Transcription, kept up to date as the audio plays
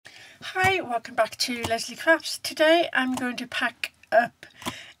Hi, welcome back to Leslie Crafts. Today I'm going to pack up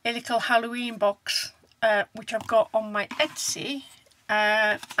a little Halloween box which I've got on my Etsy,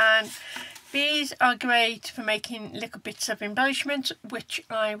 and these are great for making little bits of embellishment, which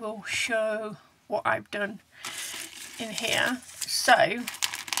I will show what I've done in here. So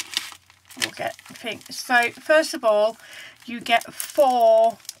we'll get things. So first of all, you get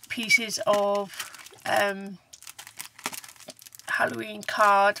 4 pieces of Halloween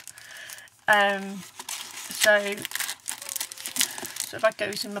card. So that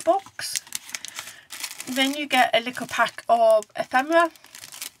goes in the box. Then you get a little pack of ephemera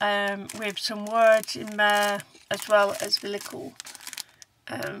with some words in there, as well as the little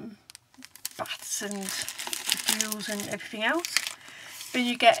bats and jewels and everything else. Then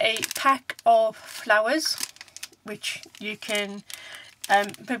you get a pack of flowers, which you can,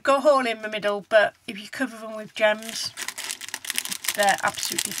 they've got a hole in the middle, but if you cover them with gems, they're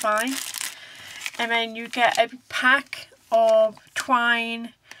absolutely fine. And then you get a pack of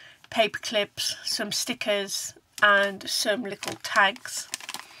twine, paper clips, some stickers and some little tags.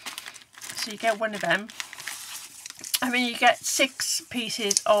 So you get one of them. And then you get 6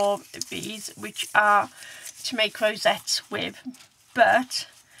 pieces of these, which are to make rosettes with. But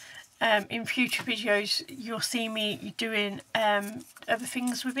in future videos you'll see me doing other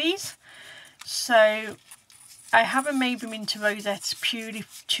things with these. So I haven't made them into rosettes purely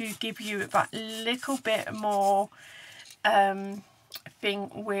to give you that little bit more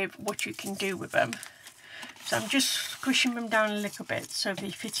thing with what you can do with them. So I'm just squishing them down a little bit so they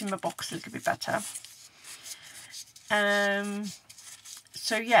fit in the box a little bit better.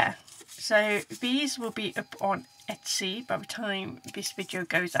 So yeah, so these will be up on Etsy by the time this video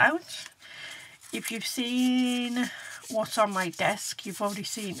goes out. If you've seen what's on my desk, you've already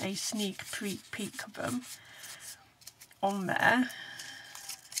seen a sneak peek of them on there.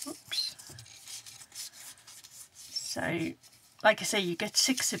 Oops. So like I say, you get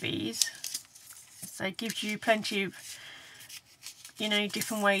 6 of these, so it gives you plenty of, you know,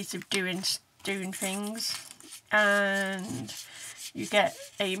 different ways of doing things, and you get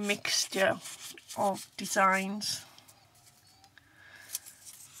a mixture of designs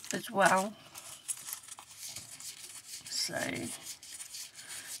as well. So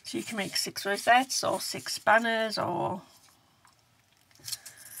you can make 6 rosettes or 6 banners or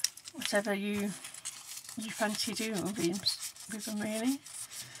whatever you fancy doing with them really.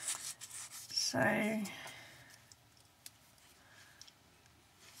 So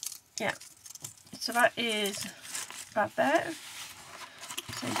yeah, so that is that there.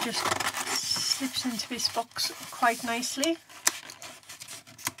 So it just slips into this box quite nicely.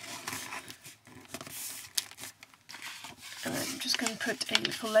 And then I'm just going to put a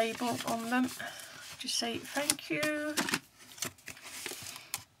little label on them, just say thank you.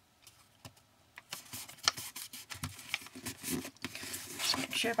 Just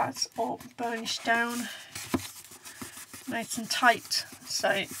make sure that's all burnished down nice and tight so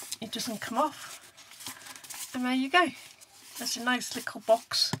it doesn't come off. And there you go. That's a nice little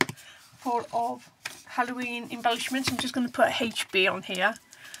box full of Halloween embellishments. I'm just going to put a HB on here.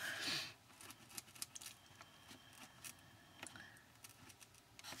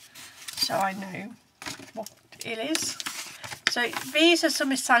 So I know what it is. So these are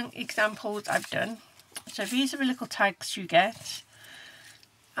some examples I've done. So these are the little tags you get,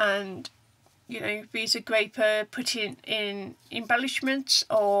 and you know, these are great for putting in embellishments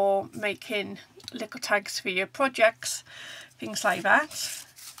or making little tags for your projects, things like that.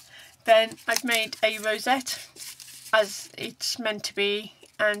 Then I've made a rosette as it's meant to be,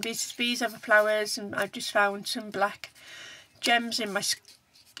 and these are the flowers, and I've just found some black gems in my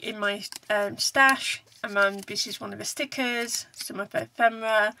stash, and then this is one of the stickers, some of the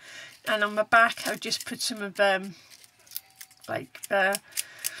ephemera, and on the back I've just put some of them, like the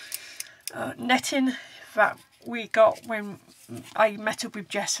netting that we got when I met up with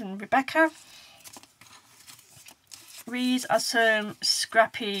Jess and Rebecca. These are some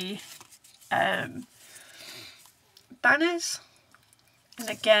scrappy banners, and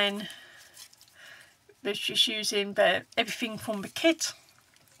again they're just using everything from the kit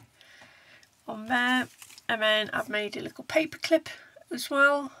on there. And then I've made a little paper clip as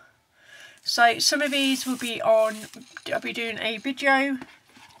well. So some of these will be on, I'll be doing a video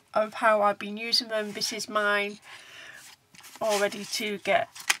of how I've been using them. This is mine all ready to get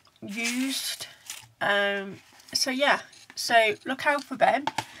used. So yeah, so look out for them,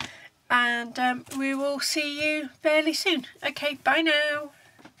 and we will see you fairly soon. Okay, bye now.